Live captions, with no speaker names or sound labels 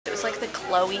was like the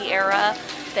Chloe era,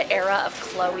 the era of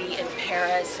Chloe in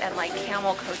Paris, and like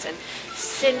camel coats and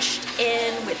cinched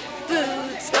in with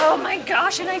boots. Oh my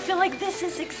gosh, and I feel like this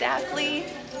is exactly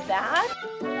that.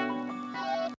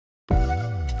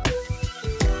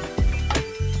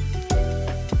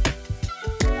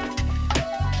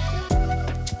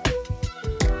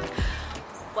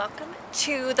 Welcome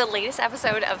to the latest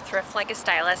episode of Thrift Like a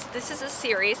Stylist. This is a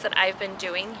series that I've been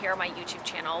doing here on my YouTube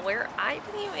channel where I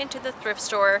bring you into the thrift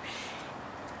store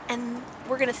and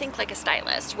we're gonna think like a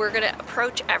stylist. We're gonna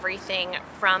approach everything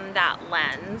from that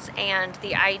lens, and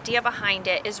the idea behind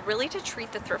it is really to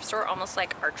treat the thrift store almost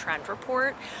like our trend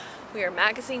report. We are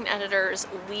magazine editors.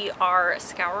 We are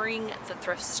scouring the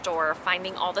thrift store,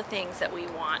 finding all the things that we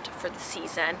want for the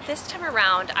season. This time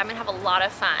around, I'm gonna have a lot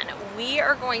of fun. We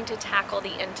are going to tackle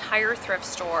the entire thrift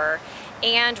store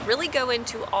and really go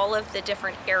into all of the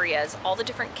different areas, all the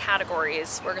different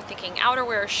categories. We're thinking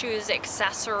outerwear, shoes,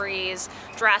 accessories,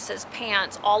 dresses,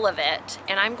 pants, all of it.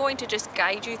 And I'm going to just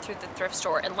guide you through the thrift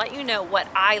store and let you know what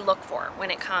I look for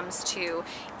when it comes to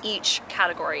each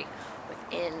category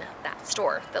in that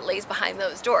store that lays behind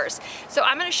those doors. So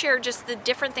I'm going to share just the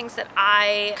different things that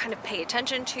I kind of pay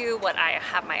attention to, what I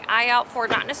have my eye out for,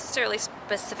 not necessarily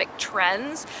specific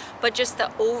trends, but just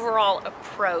the overall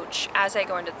approach as I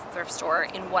go into the thrift store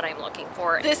in what I'm looking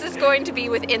for. This is going to be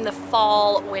within the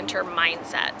fall winter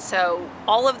mindset. So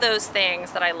all of those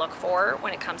things that I look for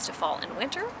when it comes to fall and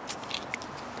winter.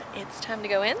 It's time to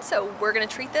go in. So we're going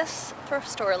to treat this thrift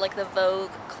store like the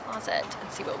Vogue closet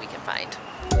and see what we can find.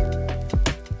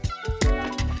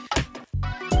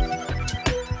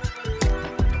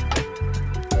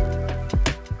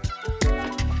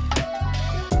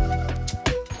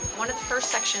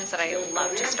 Sections that I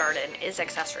love to start in is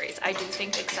accessories. I do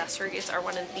think accessories are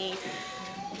one of the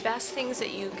best things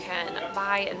that you can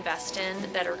buy, invest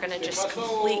in, that are going to just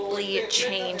completely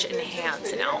change,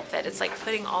 enhance an outfit. It's like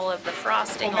putting all of the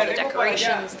frosting, all the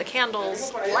decorations, the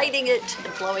candles, lighting it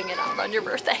and blowing it out on your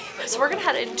birthday. So we're going to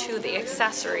head into the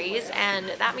accessories, and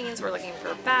that means we're looking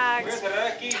for bags,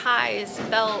 ties,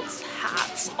 belts,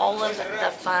 hats, all of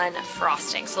the fun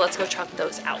frosting. So let's go check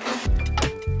those out.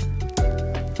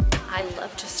 I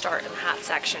love to start in the hat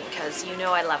section because you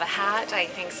know I love a hat. I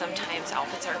think sometimes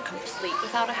outfits aren't complete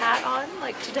without a hat on,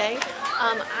 like today.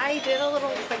 I did a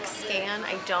little quick scan.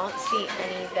 I don't see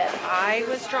any that I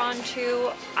was drawn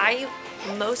to. I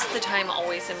most of the time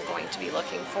always am going to be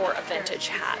looking for a vintage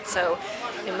hat. So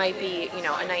it might be, you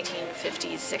know, a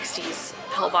 1950s, 60s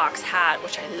pillbox hat,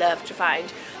 which I love to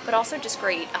find, but also just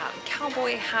great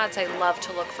cowboy hats. I love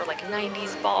to look for like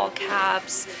 90s ball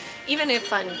caps, even a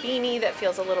fun beanie that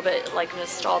feels a little bit like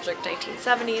nostalgic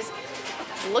 1970s.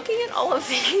 Looking at all of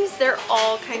these, they're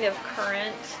all kind of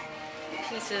current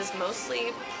pieces,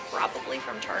 mostly probably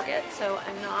from Target, so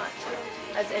I'm not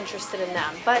as interested in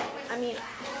them. But I mean,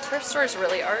 thrift stores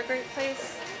really are a great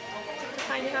place to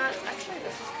find hats. Actually,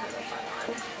 this is kind of a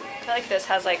fun one. I feel like this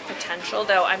has like potential,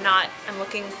 though I'm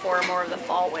looking for more of the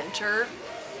fall winter,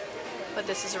 but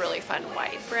this is a really fun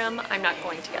wide brim. I'm not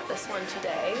going to get this one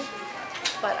today,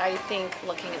 but I think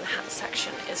looking in the hat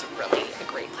section is really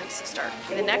a great place to start.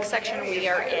 The next section we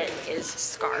are in is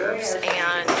scarves,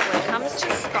 and when it comes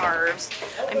to scarves,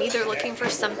 I'm either looking for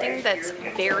something that's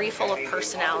very full of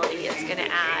personality. It's going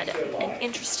to add an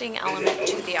interesting element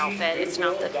to the outfit. It's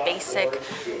not the basic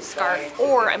scarf,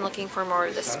 or I'm looking for more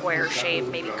of the square shape,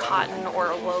 maybe cotton or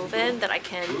a woven that I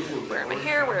can wear in my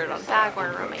hair, wear it on the back,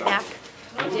 wear it around my neck.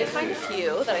 I did find a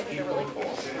few that I think are really cool.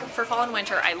 For fall and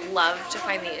winter, I love to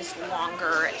find these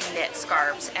longer knit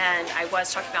scarves, and I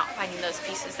was talking about finding those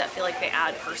pieces that feel like they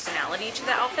add personality to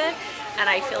the outfit, and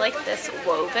I feel like this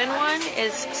woven one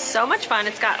is so much fun.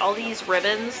 It's got all these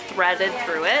ribbons threaded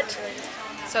through it,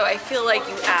 so I feel like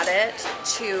you add it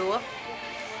to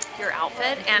your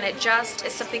outfit and it just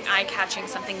is something eye-catching,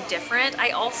 something different.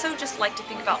 I also just like to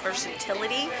think about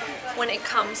versatility when it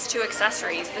comes to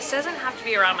accessories. This doesn't have to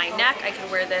be around my neck. I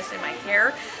can wear this in my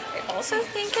hair. I also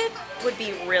think it would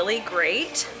be really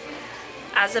great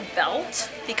as a belt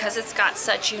because it's got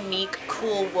such unique,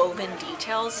 cool woven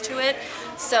details to it.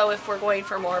 So if we're going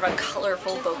for more of a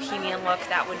colorful bohemian look,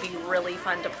 that would be really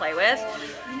fun to play with.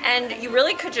 And you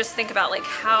really could just think about like,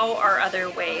 how are other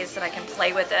ways that I can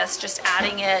play with this? Just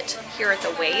adding it here at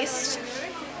the waist,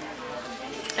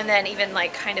 and then even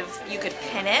like kind of, you could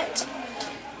pin it.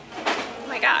 Oh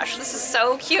my gosh, this is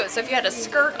so cute. So if you had a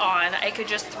skirt on, I could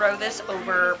just throw this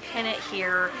over, pin it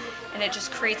here, and it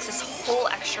just creates this whole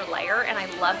extra layer. And I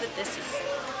love that this is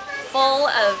full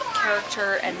of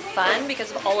character and fun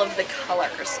because of all of the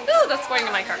colors. Ooh, that's going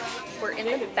in my cart. We're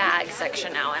in the bag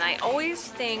section now, and I always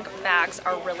think bags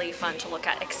are really fun to look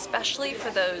at, especially for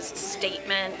those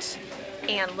statement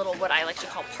and little, what I like to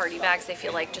call party bags. They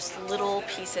feel like just little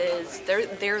pieces.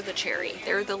 They're the cherry.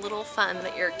 They're the little fun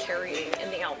that you're carrying in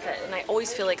the outfit. And I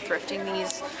always feel like thrifting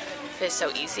these is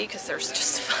so easy because there's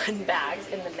just fun bags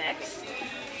in the mix.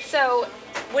 So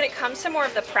when it comes to more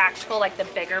of the practical, like the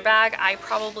bigger bag, I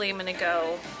probably am gonna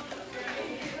go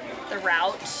the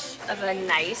route of a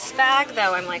nice bag,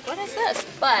 though I'm like, what is this?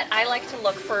 But I like to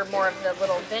look for more of the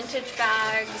little vintage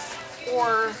bags,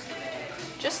 or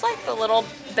just like the little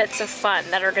bits of fun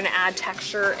that are gonna add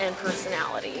texture and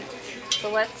personality.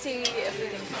 So let's see if we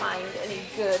can find any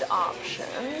good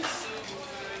options.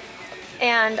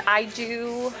 And I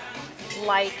do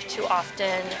like to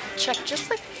often check just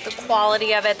like the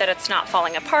quality of it, that it's not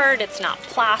falling apart, it's not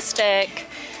plastic,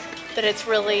 that it's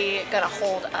really gonna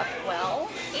hold up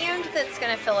well, and that's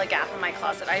gonna fill a gap in my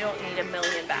closet. I don't need a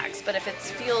million bags, but if it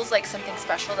feels like something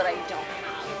special that I don't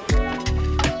have.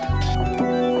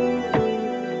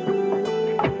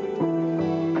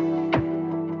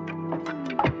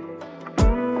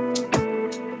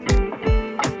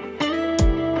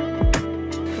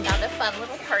 Found a fun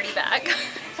little party bag.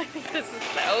 I think this is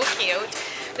so cute.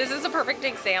 This is a perfect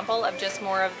example of just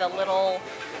more of the little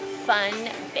fun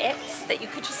bits that you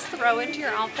could just throw into your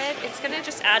outfit. It's gonna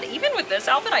just add, even with this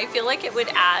outfit, I feel like it would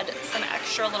add some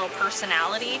extra little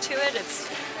personality to it. It's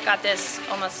got this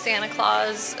almost Santa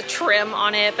Claus trim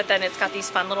on it, but then it's got these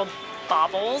fun little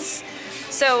baubles.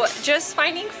 So just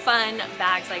finding fun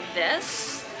bags like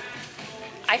this,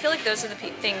 I feel like those are the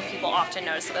things people often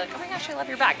notice. They'll be like, oh my gosh, I love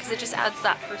your bag, because it just adds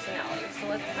that personality. So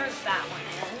let's throw that one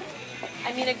in.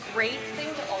 I mean, a great thing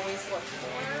to always look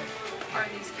for are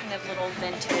these kind of little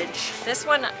vintage. This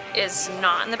one is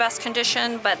not in the best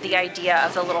condition, but the idea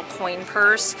of the little coin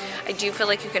purse, I do feel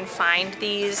like you can find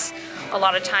these a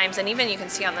lot of times, and even you can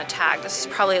see on the tag, this is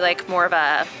probably like more of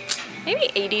a maybe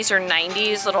 80s or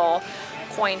 90s little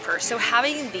coin purse. So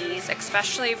having these,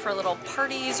 especially for little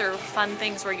parties or fun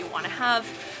things where you want to have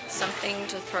something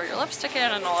to throw your lipstick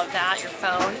in and all of that, your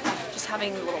phone, just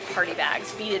having little party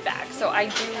bags, beaded bags. So I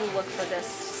do look for this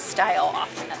style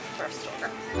often at the thrift store.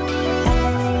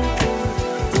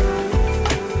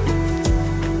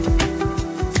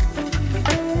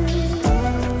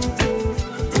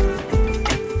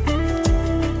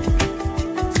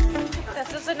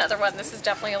 This is another one. This is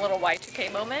definitely a little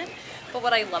Y2K moment. But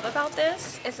what I love about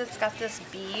this is it's got this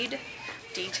bead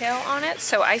detail on it,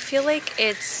 so I feel like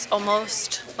it's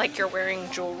almost like you're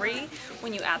wearing jewelry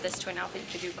when you add this to an outfit. You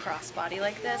could do crossbody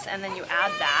like this, and then you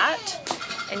add that,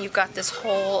 and you've got this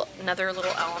whole another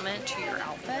little element to your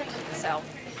outfit. So I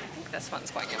think this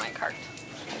one's going in my cart.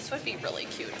 This would be really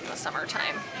cute in the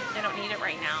summertime. I don't need it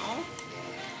right now,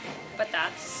 but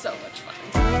that's so much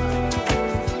fun.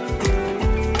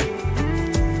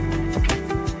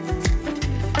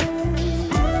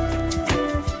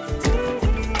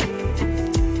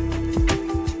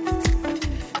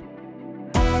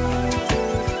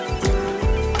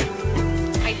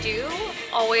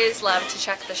 Always love to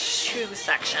check the shoe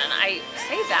section. I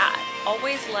say that.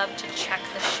 Always love to check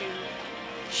the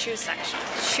shoe section.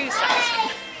 Shoe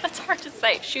section. That's hard to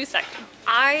say. Shoe section.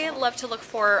 I love to look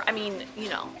for, I mean, you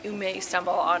know, you may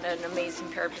stumble on an amazing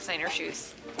pair of designer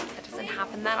shoes. That doesn't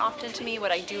happen that often to me.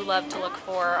 What I do love to look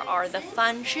for are the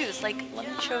fun shoes. Like, let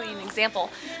me show you an example.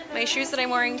 My shoes that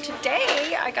I'm wearing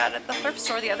today, I got at the thrift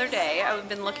store the other day. I've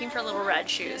been looking for little red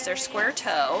shoes. They're square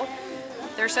toe.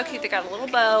 They're so cute. They got a little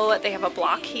bow. They have a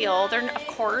block heel. Of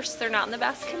course, they're not in the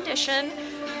best condition,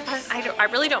 but I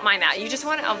really don't mind that. You just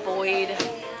want to avoid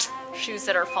shoes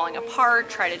that are falling apart.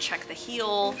 Try to check the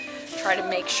heel. Try to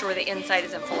make sure the inside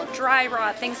isn't full of dry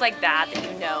rot. Things like that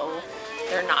you know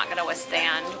they're not going to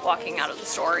withstand walking out of the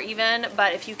store even.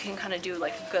 But if you can kind of do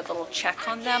like a good little check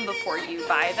on them before you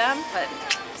buy them, but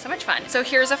so much fun. So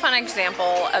here's a fun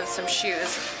example of some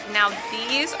shoes. Now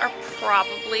these are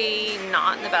probably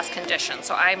not in the best condition,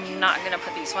 so I'm not gonna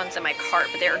put these ones in my cart,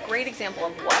 but they're a great example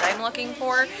of what I'm looking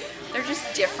for. They're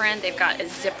just different. They've got a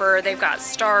zipper, they've got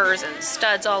stars and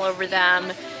studs all over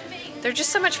them. They're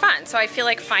just so much fun. So I feel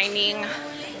like finding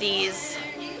these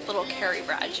little Carrie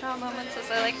Bradshaw moments, as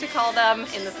I like to call them,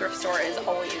 in the thrift store is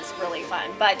always really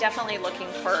fun. But definitely looking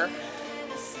for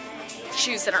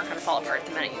shoes that aren't gonna fall apart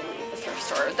the minute you leave the thrift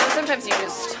store. Though sometimes you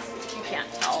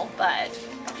can't tell, but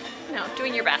you know,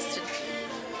 doing your best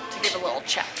to give a little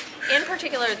check. In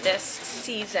particular this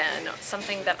season,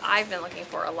 something that I've been looking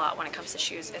for a lot when it comes to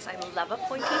shoes is I love a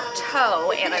pointy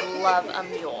toe and I love a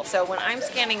mule. So when I'm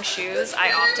scanning shoes,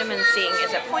 I often been seeing,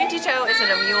 is it pointy toe, is it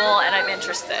a mule, and I'm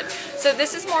interested. So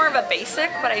this is more of a basic,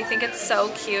 but I think it's so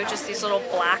cute, just these little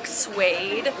black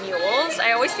suede mules.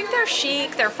 I always think they're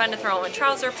chic, they're fun to throw them in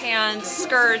trouser pants,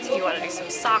 skirts, if you want to do some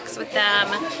socks with them.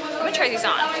 I'm gonna try these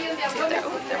on, see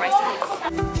if they're my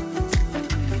size.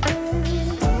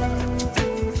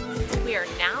 We are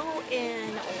now in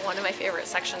one of my favorite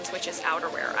sections, which is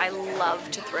outerwear. I love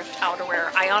to thrift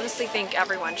outerwear. I honestly think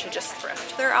everyone should just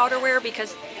thrift their outerwear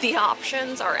because the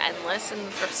options are endless in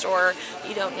the thrift store.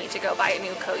 You don't need to go buy a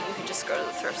new coat. You can just go to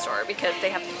the thrift store because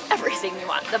they have everything you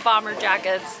want. The bomber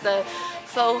jackets, the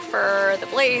faux fur, the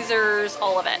blazers,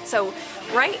 all of it. So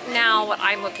right now what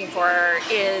I'm looking for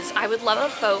is, I would love a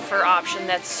faux fur option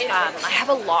that's, I have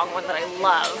a long one that I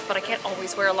love, but I can't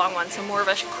always wear a long one, so more of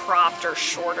a cropped or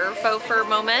shorter faux fur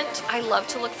moment. I love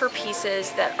to look for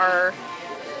pieces that are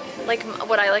like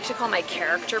what I like to call my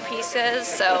character pieces.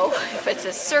 So if it's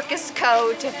a circus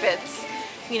coat, if it's,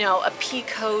 you know, a pea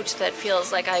coat that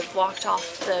feels like I've walked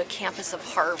off the campus of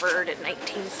Harvard in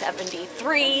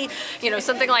 1973, you know,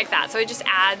 something like that. So it just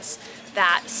adds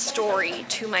that story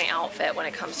to my outfit when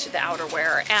it comes to the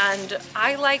outerwear. And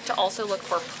I like to also look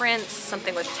for prints,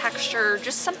 something with texture,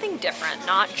 just something different,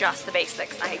 not just the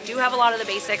basics. I do have a lot of the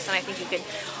basics, and I think you can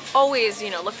always, you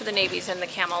know, look for the navies and the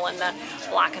camel and the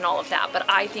black and all of that. But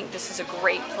I think this is a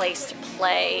great place to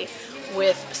play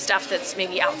with stuff that's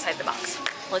maybe outside the box.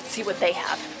 Let's see what they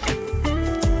have.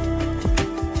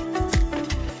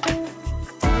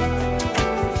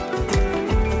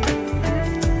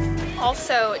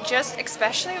 Also, just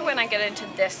especially when I get into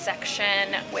this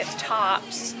section with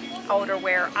tops,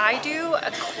 outerwear, I do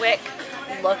a quick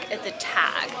look at the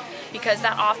tag because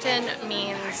that often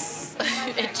means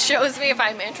it shows me if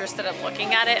I'm interested in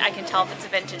looking at it. I can tell if it's a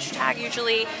vintage tag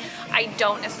usually. I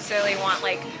don't necessarily want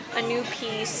like a new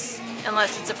piece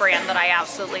unless it's a brand that I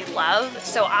absolutely love.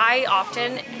 So I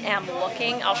often am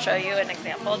looking, I'll show you an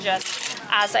example just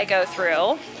as I go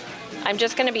through. I'm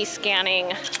just gonna be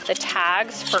scanning the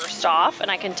tags first off, and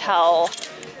I can tell,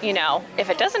 you know, if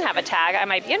it doesn't have a tag, I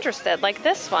might be interested. Like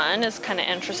this one is kind of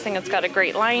interesting. It's got a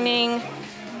great lining,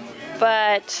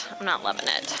 but I'm not loving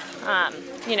it.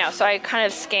 You know, so I kind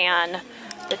of scan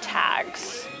the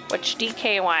tags, which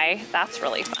DKNY, that's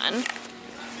really fun.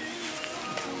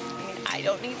 I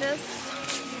don't need this,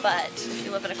 but if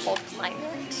you live in a cold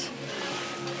climate,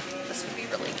 this would be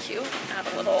really cute. Add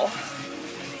a little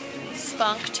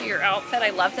spunk to your outfit. I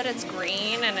love that it's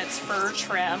green and it's fur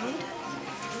trimmed.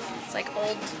 It's like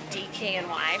old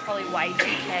DKNY, probably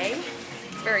YDK.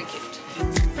 It's very cute.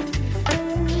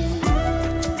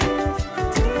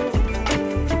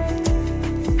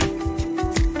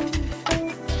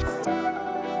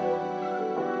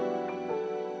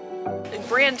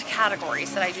 Brand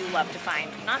categories that I do love to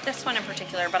find. Not this one in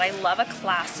particular, but I love a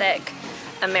classic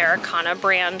Americana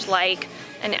brand like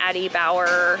an Eddie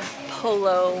Bauer,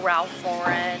 Polo, Ralph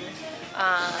Lauren,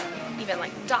 even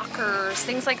like Dockers,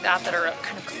 things like that that are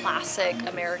kind of classic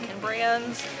American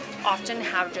brands often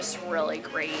have just really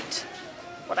great,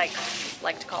 what I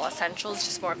like to call essentials,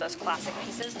 just more of those classic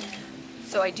pieces.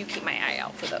 So I do keep my eye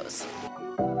out for those.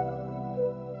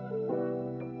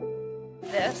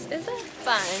 This is a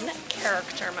fun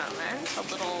character moment, a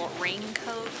little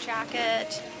raincoat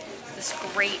jacket. It's this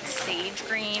great sage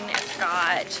green. It's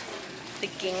got the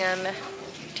gingham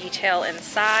detail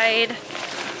inside.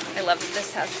 I love that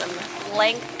this has some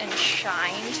length and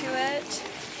shine to it.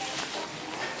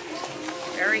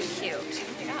 Very cute.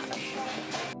 Oh my gosh.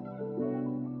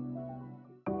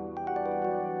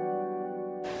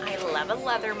 I love a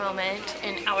leather moment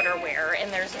in outerwear,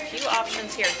 and there's a few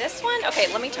options here. This one, okay,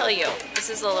 let me tell you, this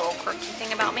is a little quirky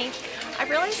thing about me. I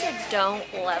realize I don't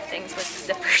love things with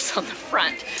zippers on the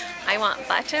front. I want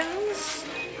buttons.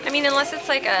 I mean, unless it's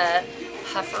like a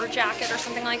puffer jacket or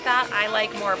something like that, I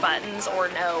like more buttons or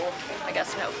no, I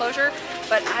guess no closure.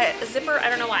 But a zipper, I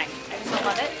don't know why. I just don't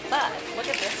love it. But look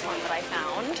at this one that I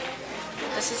found.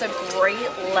 This is a great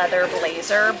leather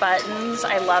blazer, buttons.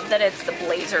 I love that it's the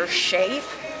blazer shape,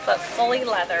 but fully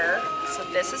leather. So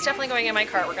this is definitely going in my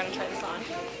cart. We're gonna try this on.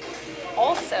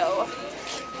 Also,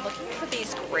 looking for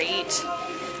these great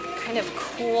kind of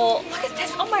cool, look at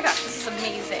this, oh my gosh, this is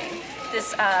amazing.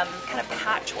 This kind of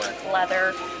patchwork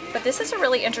leather, but this is a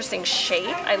really interesting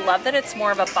shape. I love that it's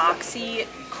more of a boxy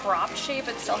cropped shape.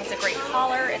 It still has a great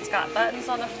collar. It's got buttons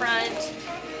on the front.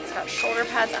 It's got shoulder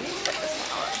pads. I'm gonna slip this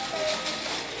one on.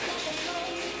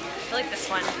 I like this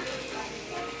one.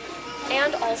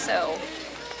 And also,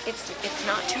 it's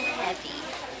not too heavy.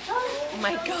 Oh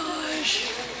my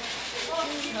gosh.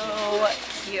 So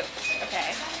cute.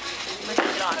 Okay. I'm gonna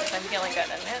take it on because I'm feeling good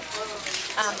in it.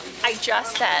 I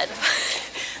just said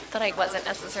that I wasn't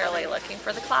necessarily looking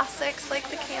for the classics like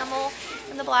the camel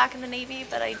and the black and the navy,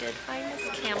 but I did find this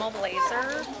camel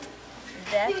blazer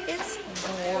that is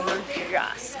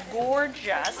gorgeous.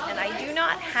 Gorgeous. And I do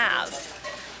not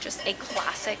have just a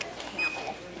classic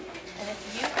camel. And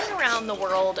if you've been around the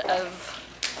world of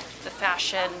the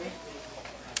fashion,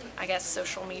 I guess,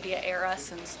 social media era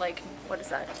since like, what is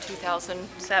that,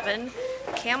 2007,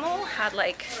 camel had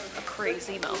like a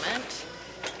crazy moment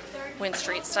when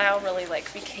street style really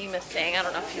like became a thing. I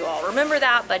don't know if you all remember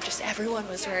that, but just everyone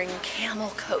was wearing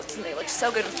camel coats and they looked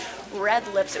so good with red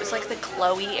lips. It was like the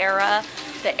Chloe era,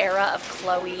 the era of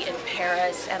Chloe in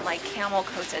Paris, and like camel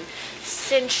coats and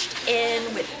cinched in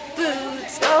with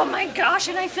boots. Oh my gosh,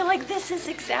 and I feel like this is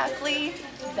exactly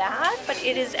that, but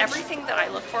it is everything that I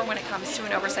look for when it comes to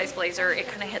an oversized blazer. It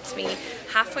kind of hits me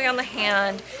halfway on the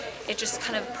hand. It just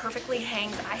kind of perfectly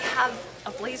hangs. I have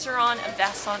a blazer on, a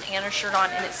vest on, and a shirt on,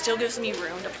 and it still gives me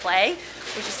room to play,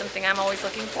 which is something I'm always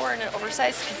looking for in an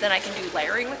oversized, because then I can do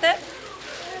layering with it.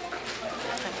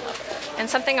 I love it. And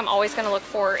something I'm always going to look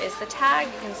for is the tag.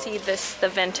 You can see this, the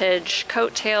vintage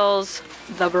coattails,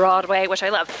 the Broadway, which I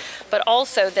love, but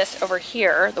also this over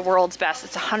here, the world's best.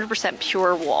 It's 100%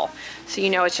 pure wool, so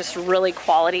you know it's just really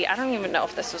quality. I don't even know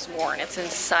if this was worn. It's in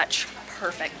such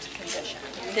perfect condition.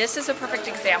 This is a perfect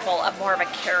example of more of a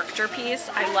character piece.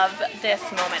 I love this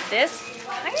moment. This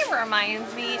kind of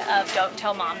reminds me of Don't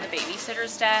Tell Mom the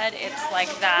Babysitter's Dead. It's like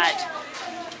that,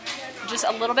 just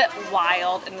a little bit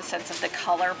wild in the sense of the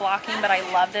color blocking, but I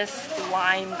love this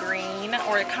lime green,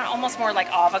 or kind of almost more like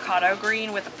avocado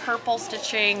green with the purple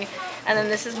stitching, and then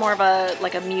this is more of a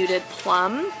like a muted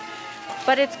plum,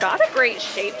 but it's got a great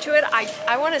shape to it.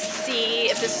 I want to see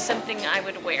if this is something I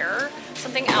would wear.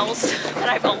 Something else that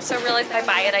I've also realized, I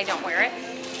buy it, I don't wear it,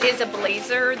 is a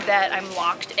blazer that I'm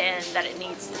locked in, that it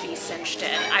needs to be cinched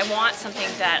in. I want something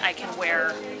that I can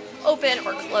wear open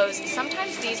or closed.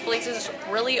 Sometimes these blazers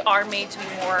really are made to be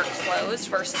more closed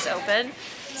versus open.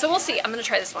 So we'll see. I'm gonna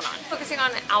try this one on. Focusing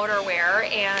on outerwear,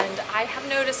 and I have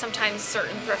noticed sometimes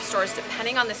certain thrift stores,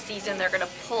 depending on the season, they're gonna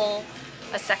pull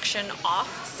a section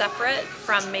off separate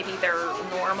from maybe their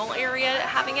normal area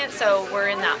having it. So we're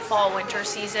in that fall winter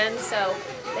season, so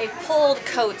they pulled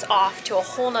coats off to a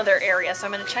whole nother area. So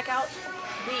I'm gonna check out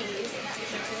these and see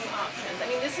if there's any options. I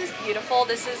mean, this is beautiful.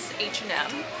 This is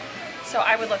H&M. So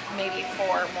I would look maybe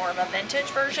for more of a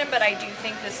vintage version, but I do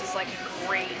think this is like a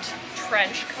great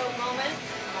trench coat moment.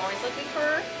 I'm always looking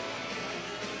for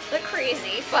the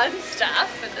crazy fun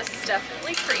stuff, and this is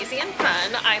definitely crazy and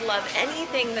fun. I love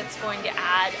anything that's going to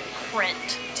add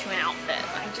print to an outfit.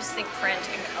 I just think print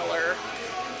and color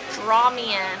draw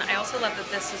me in. I also love that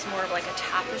this is more of like a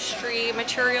tapestry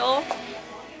material.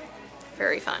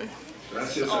 Very fun.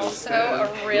 Also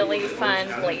a really fun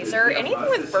blazer. Anything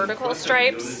with vertical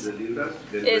stripes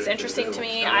is interesting to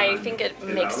me. I think it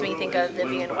makes me think of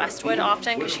Vivienne Westwood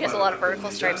often because she has a lot of vertical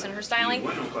stripes in her styling.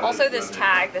 Also this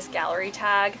tag, this gallery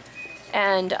tag,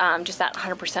 and just that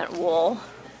 100% wool.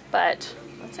 But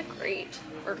that's a great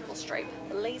vertical stripe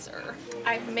blazer.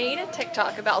 I've made a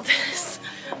TikTok about this,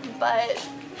 but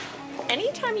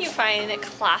anytime you find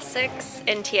classics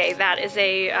NTA, that is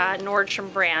a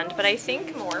Nordstrom brand, but I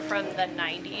think more from the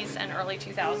 90s and early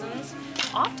 2000s,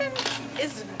 often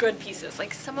is good pieces.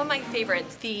 Like some of my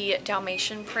favorites, the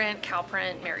Dalmatian print, cow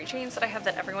print, Mary Janes that I have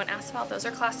that everyone asks about, those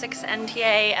are classics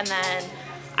NTA, and then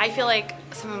I feel like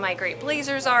some of my great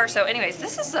blazers are. So anyways,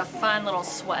 this is a fun little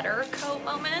sweater coat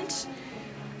moment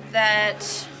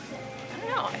that, I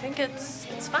don't know, I think it's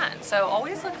fun. So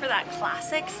always look for that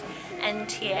classics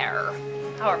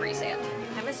NTA, however you say it.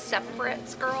 I'm a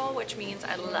separates girl, which means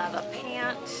I love a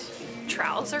pant,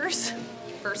 trousers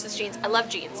versus jeans. I love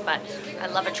jeans, but I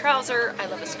love a trouser, I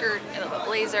love a skirt, I love a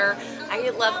blazer. I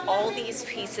love all these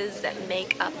pieces that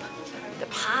make up the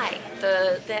pie,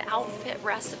 the outfit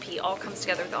recipe all comes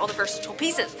together with all the versatile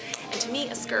pieces. And to me,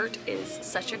 a skirt is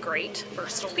such a great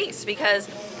versatile piece because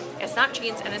it's not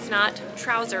jeans and it's not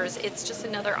trousers, it's just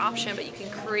another option, but you can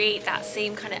create that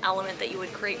same kind of element that you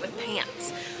would create with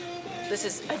pants. This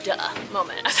is a duh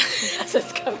moment as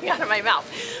it's coming out of my mouth.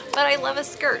 But I love a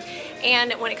skirt.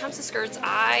 And when it comes to skirts,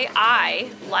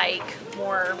 I like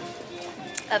more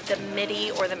of the midi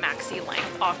or the maxi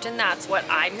length. Often that's what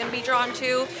I'm gonna be drawn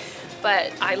to.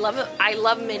 But I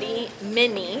love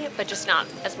mini, but just not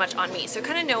as much on me. So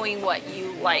kind of knowing what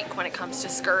you like when it comes to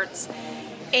skirts.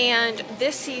 And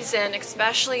this season,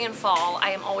 especially in fall,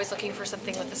 I am always looking for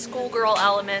something with a schoolgirl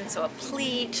element, so a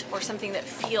pleat or something that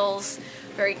feels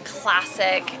very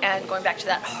classic. And going back to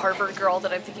that Harvard girl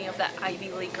that I'm thinking of, that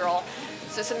Ivy League girl,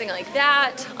 So something like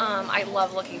that. I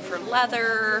love looking for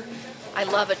leather. I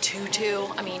love a tutu,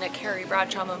 I mean a Carrie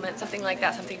Bradshaw moment, something like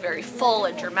that, something very full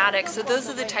and dramatic. So those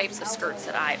are the types of skirts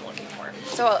that I'm looking for.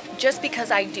 So just because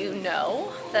I do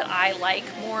know that I like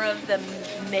more of the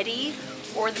midi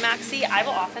or the maxi, I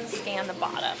will often scan the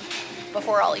bottom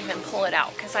before I'll even pull it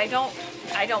out, because I don't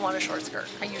want a short skirt.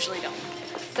 I usually don't.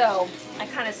 So I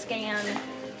kind of scan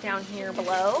down here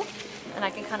below, and I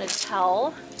can kind of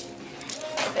tell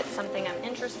if it's something I'm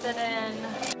interested in.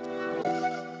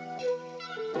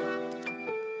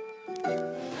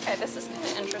 Okay, this is kind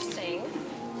of interesting.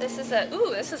 This is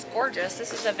this is gorgeous.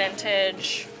 This is a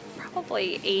vintage,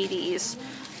 probably 80s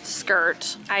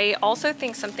skirt. I also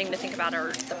think something to think about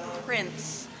are the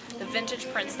prints, the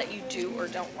vintage prints that you do or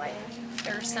don't like.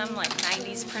 There are some like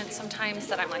 90s prints sometimes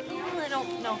that I'm like, oh, I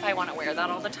don't know if I want to wear that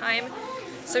all the time.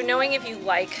 So knowing if you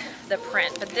like the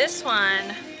print, but this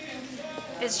one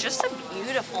is just a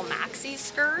beautiful maxi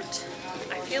skirt.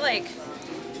 I feel like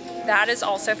that is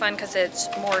also fun because it's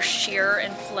more sheer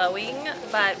and flowing,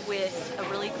 but with a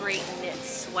really great knit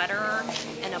sweater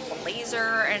and a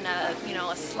blazer and a, you know,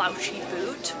 a slouchy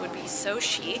boot would be so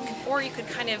chic. Or you could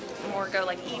kind of more go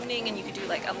like evening, and you could do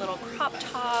like a little crop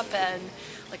top and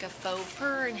like a faux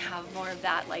fur and have more of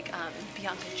that like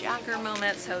Bianca Jagger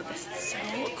moment. So this is so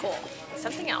cool.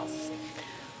 Something else.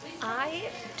 I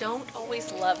don't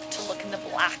always love to look in the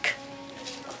black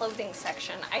clothing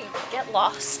section. I get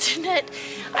lost in it.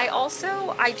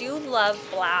 I do love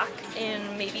black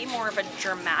in maybe more of a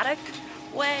dramatic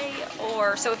way,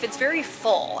 or so if it's very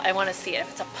full, I want to see it.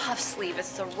 If it's a puff sleeve,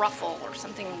 it's a ruffle or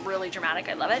something really dramatic,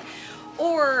 I love it.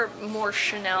 Or more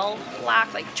Chanel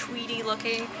black, like tweedy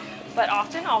looking. But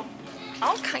often I'll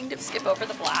kind of skip over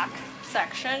the black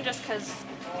section just because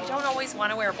you don't always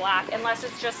want to wear black unless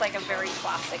it's just like a very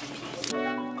classic piece.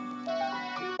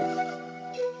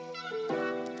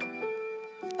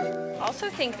 I also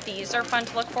think these are fun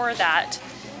to look for. That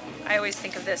I always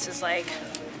think of this as like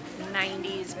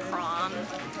 90s prom,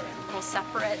 little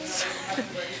separates.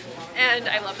 And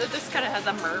I love that this kind of has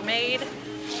a mermaid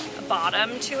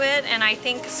bottom to it, and I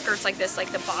think skirts like this,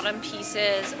 like the bottom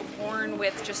pieces worn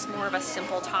with just more of a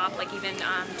simple top, like even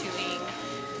doing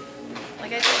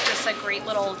like I think just a great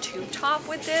little tube top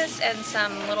with this and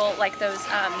some little like those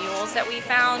mules that we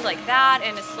found, like that,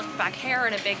 and a slicked back hair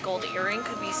and a big gold earring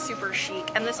could be super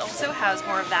chic. And this also has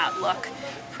more of that look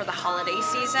for the holiday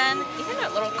season. Even a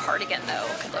little cardigan though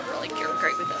could look really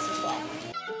great with this as well.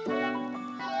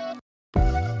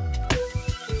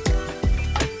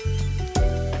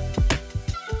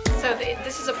 So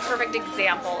this is a perfect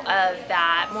example of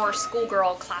that more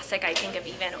schoolgirl classic, I think, of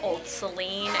even old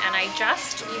Celine. And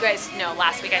you guys know,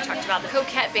 last week I talked about the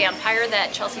coquette vampire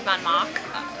that Chelsea Von Mock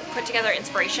put together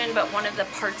inspiration, but one of the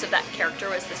parts of that character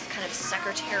was this kind of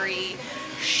secretary,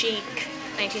 chic,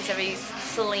 1970s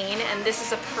Celine. And this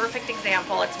is a perfect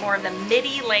example. It's more of the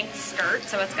midi length skirt,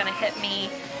 so it's gonna hit me,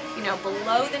 you know,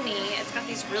 below the knee. It's got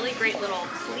these really great little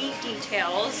pleat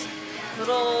details,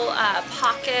 little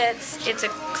pockets. It's a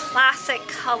classic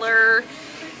color.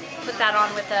 Put that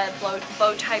on with a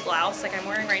bow tie blouse like I'm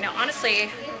wearing right now. Honestly,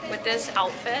 with this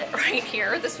outfit right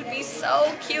here, this would be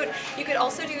so cute. You could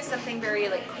also do something very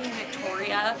like Queen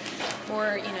Victoria,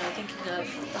 or, you know, thinking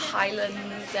of the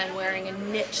Highlands and wearing a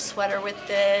knit sweater with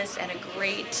this and a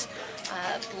great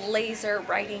blazer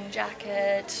riding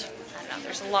jacket. I don't know,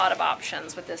 there's a lot of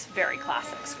options with this very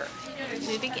classic skirt.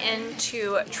 Moving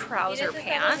into trouser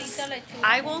pants,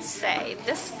 I will say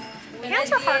this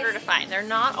pants are harder to find. They're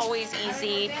not always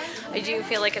easy. I do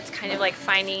feel like it's kind of like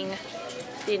finding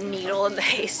the needle in the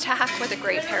haystack with a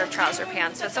great pair of trouser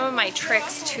pants. But some of my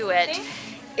tricks to it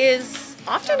is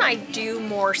often I do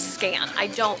more scan. I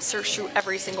don't search through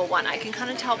every single one. I can kind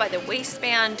of tell by the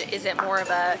waistband, is it more of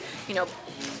a, you know,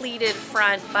 pleated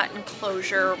front button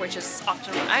closure, which is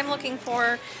often what I'm looking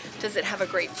for. Does it have a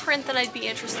great print that I'd be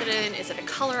interested in? Is it a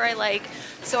color I like?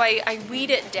 So I weed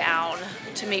it down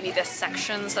to maybe the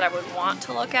sections that I would want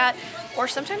to look at, or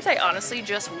sometimes I honestly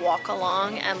just walk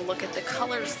along and look at the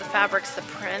colors, the fabrics, the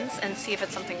prints, and see if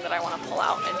it's something that I want to pull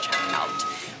out and check out.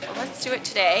 Well, let's do it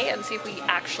today and see if we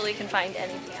actually can find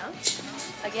any pants.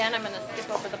 Again, I'm going to skip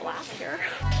over the black here.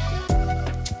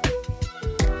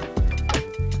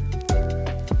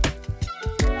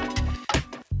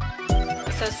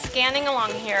 So scanning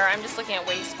along here, I'm just looking at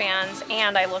waistbands,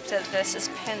 and I looked at this as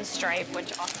pinstripe,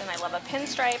 which often I love a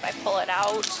pinstripe. I pull it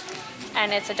out,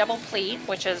 and it's a double pleat,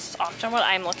 which is often what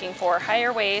I'm looking for.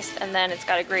 Higher waist, and then it's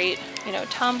got a great, you know,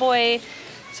 tomboy.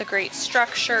 It's a great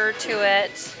structure to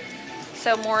it.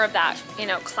 So more of that, you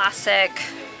know, classic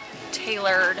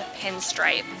tailored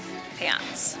pinstripe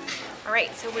pants. All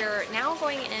right, so we're now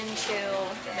going into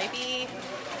maybe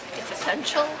it's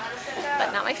essential,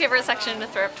 but not my favorite section to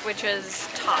thrift, which is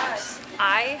tops.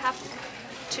 I have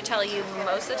to tell you,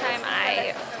 most of the time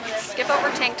I skip over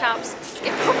tank tops,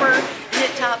 skip over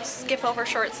knit tops, skip over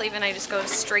short sleeve, and I just go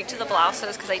straight to the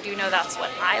blouses because I do know that's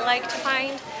what I like to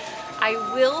find. I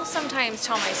will sometimes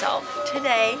tell myself,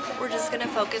 today we're just gonna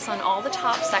focus on all the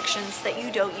top sections that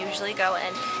you don't usually go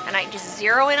in, and I just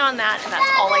zero in on that, and that's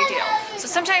all I do. So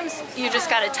sometimes you just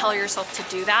gotta tell yourself to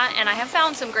do that, and I have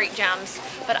found some great gems,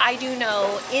 but I do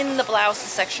know in the blouses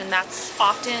section, that's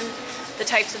often the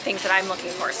types of things that I'm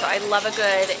looking for. So I love a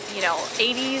good, you know,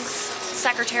 80s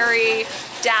secretary,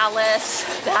 Dallas,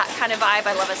 that kind of vibe.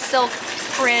 I love a silk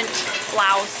print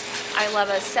blouse. I love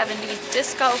a 70s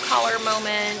disco collar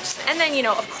moment. And then, you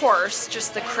know, of course,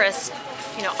 just the crisp,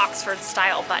 you know, Oxford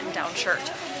style button-down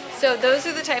shirt. So those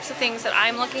are the types of things that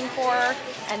I'm looking for.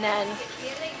 And then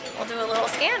we'll do a little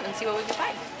scan and see what we can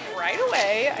find. Right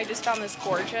away, I just found this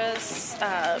gorgeous,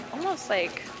 almost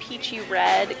like peachy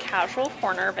red casual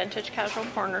corner, vintage casual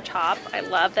corner top. I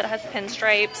love that it has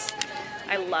pinstripes.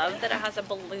 I love that it has a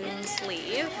balloon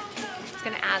sleeve. It's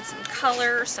gonna add some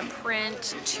color, some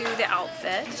print to the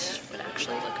outfit. It would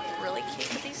actually look really cute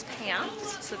with these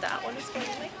pants. So that one is going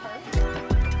to make her.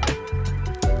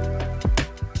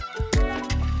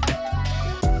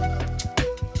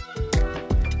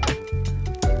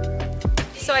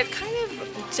 So I've kind of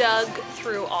dug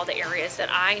through all the areas that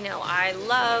I know I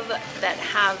love that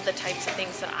have the types of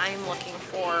things that I'm looking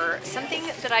for. Something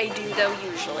that I do though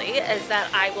usually is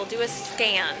that I will do a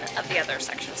scan of the other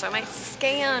section. So I might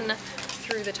scan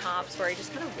through the tops where I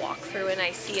just kind of walk through and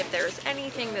I see if there's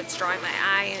anything that's drawing my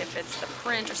eye and if it's the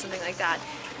print or something like that.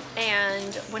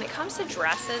 And when it comes to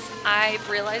dresses, I've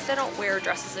realized I don't wear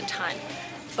dresses a ton,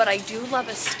 but I do love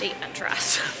a statement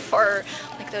dress for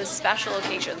like those special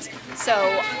occasions. So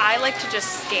I like to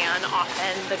just scan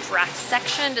often the dress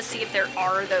section to see if there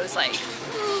are those like,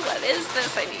 ooh, what is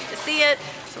this? I need to see it.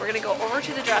 So we're gonna go over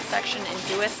to the dress section and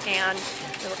do a scan.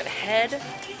 And we're gonna head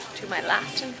to my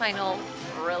last and final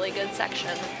really good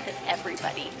section that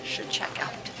everybody should check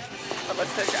out. But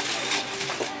let's go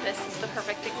dress. This is the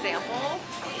perfect example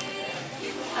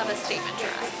of a statement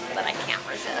dress that I can't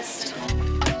resist.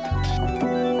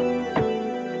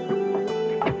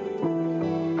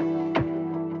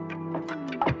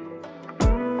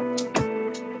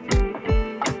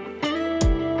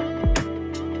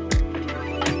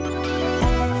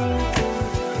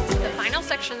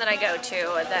 That I go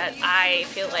to that I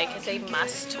feel like is a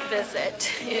must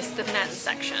visit is the men's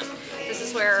section. This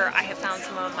is where I have found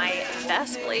some of my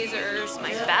best blazers,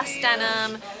 my best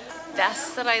denim,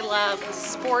 vests that I love,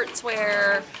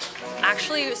 sportswear.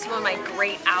 Actually, some of my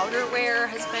great outerwear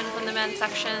has been from the men's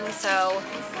section, so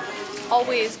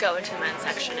always go into the men's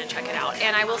section and check it out.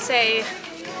 And I will say,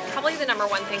 probably the number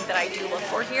one thing that I do look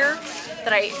for here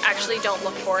that I actually don't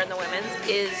look for in the women's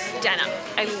is denim.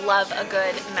 I love a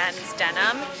good men's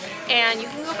denim. And you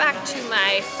can go back to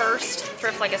my first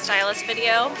Thrift Like a Stylist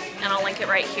video, and I'll link it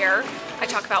right here. I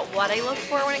talk about what I look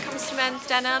for when it comes to men's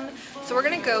denim. So we're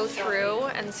gonna go through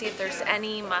and see if there's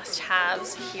any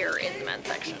must-haves here in the men's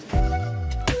section.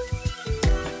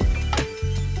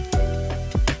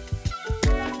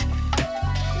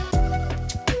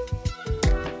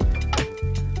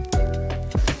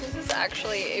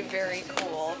 Actually a very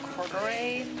cool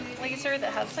corduroy blazer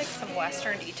that has like some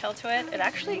western detail to it. It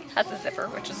actually has a zipper,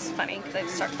 which is funny because I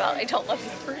just talked about I don't love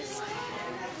zippers.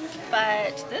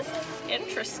 But this is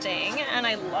interesting and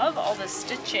I love all the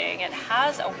stitching. It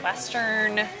has a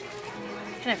western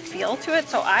kind of feel to it.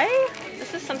 So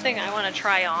this is something I want to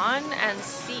try on and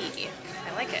see.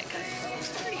 I like it because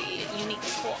it's pretty unique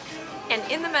and cool. And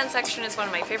in the men's section is one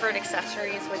of my favorite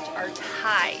accessories, which are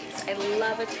ties. I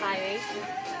love a tie.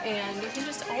 And you can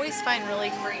just always find really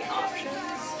great options.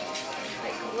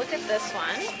 Like, look at this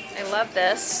one. I love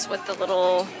this with the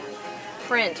little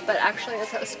print, but actually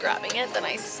as I was grabbing it, then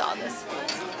I saw this one.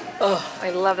 Oh, I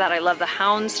love that. I love the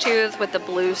houndstooth with the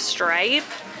blue stripe.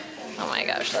 Oh my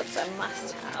gosh, that's a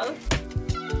must-have.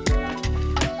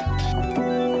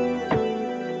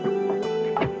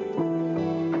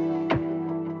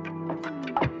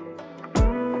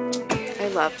 I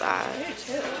love that. Me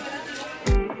too.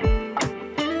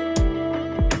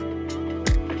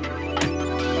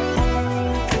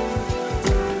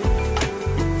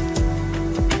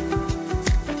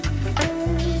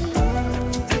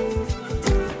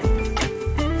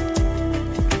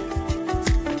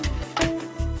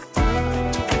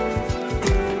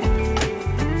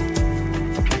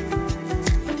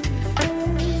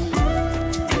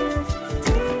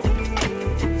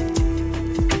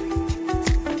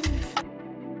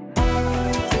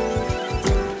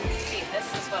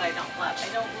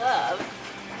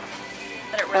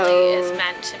 really is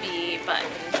meant to be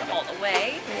buttoned all the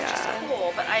way, which is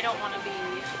cool, but I don't want to be,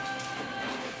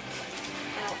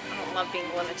 I don't love being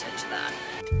limited to that.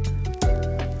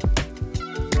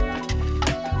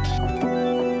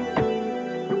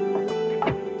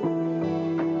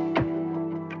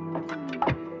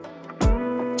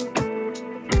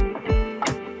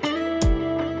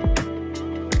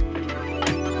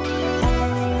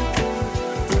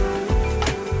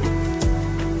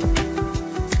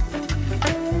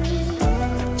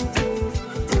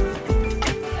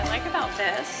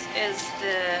 Is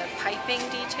the piping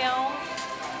detail,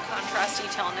 contrast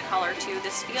detail in the collar too.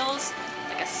 This feels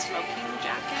like a smoking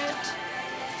jacket.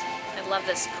 I love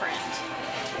this print.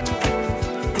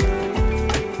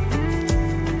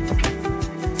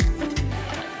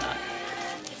 I like that.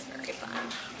 It's very fun.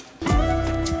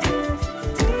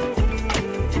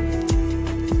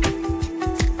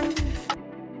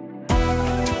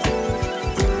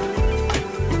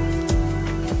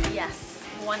 Yes,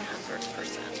 100%.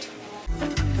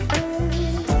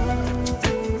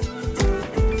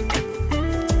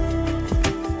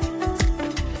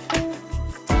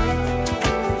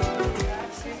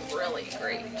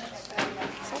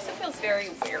 Very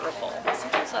wearable.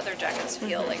 Sometimes leather jackets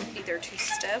feel like either too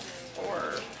stiff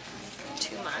or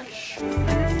too much.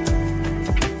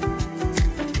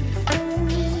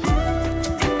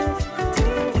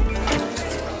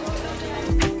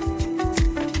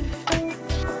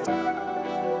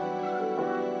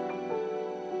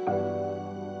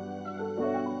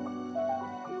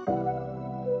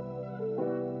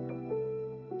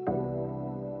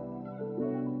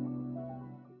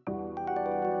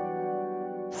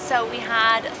 So we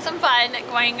had some fun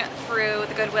going through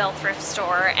the Goodwill thrift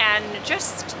store and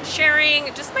just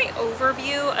sharing just my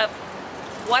overview of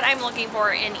what I'm looking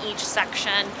for in each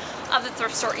section of the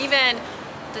thrift store, even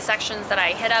the sections that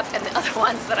I hit up and the other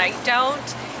ones that I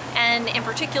don't. And in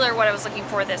particular, what I was looking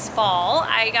for this fall,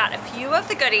 I got a few of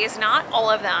the goodies, not all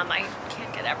of them. I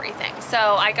can't get everything. So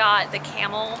I got the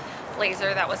camel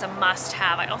blazer, that was a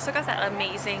must-have. I also got that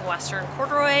amazing Western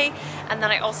corduroy, and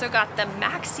then I also got the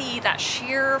maxi, that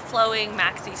sheer flowing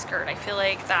maxi skirt. I feel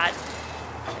like that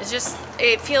is just,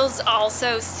 it feels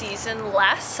also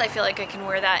seasonless. I feel like I can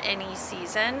wear that any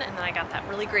season. And then I got that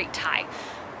really great tie.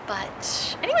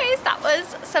 But anyways, that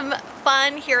was some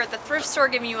fun here at the thrift store,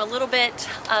 giving you a little bit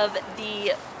of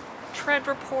the trend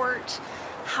report,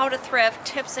 how to thrift,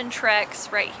 tips and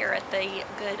tricks right here at the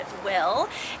Goodwill.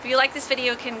 If you like this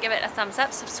video, you can give it a thumbs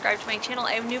up, subscribe to my channel.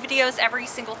 I have new videos every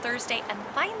single Thursday. And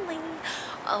finally,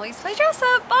 always play dress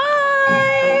up.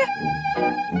 Bye!